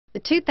The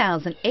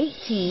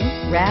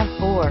 2018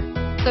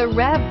 RAV4. The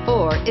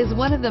RAV4 is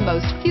one of the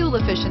most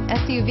fuel-efficient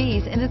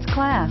SUVs in its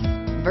class.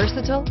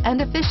 Versatile and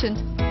efficient,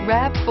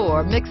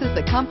 RAV4 mixes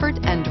the comfort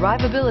and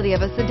drivability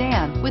of a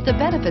sedan with the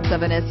benefits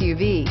of an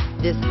SUV.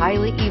 This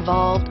highly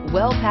evolved,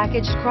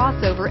 well-packaged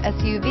crossover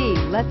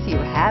SUV lets you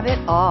have it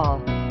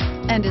all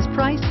and is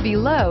priced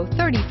below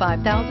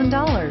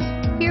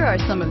 $35,000. Here are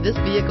some of this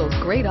vehicle's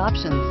great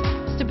options: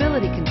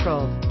 stability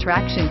control,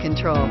 traction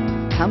control,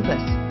 compass,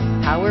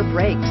 power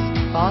brakes,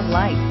 fog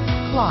lights,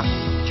 clock,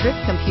 trip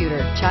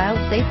computer, child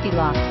safety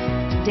locks,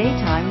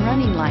 daytime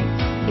running lights,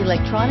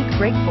 electronic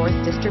brake force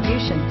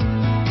distribution.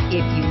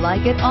 If you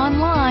like it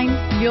online,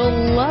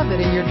 you'll love it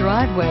in your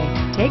driveway.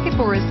 Take it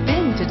for a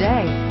spin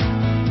today.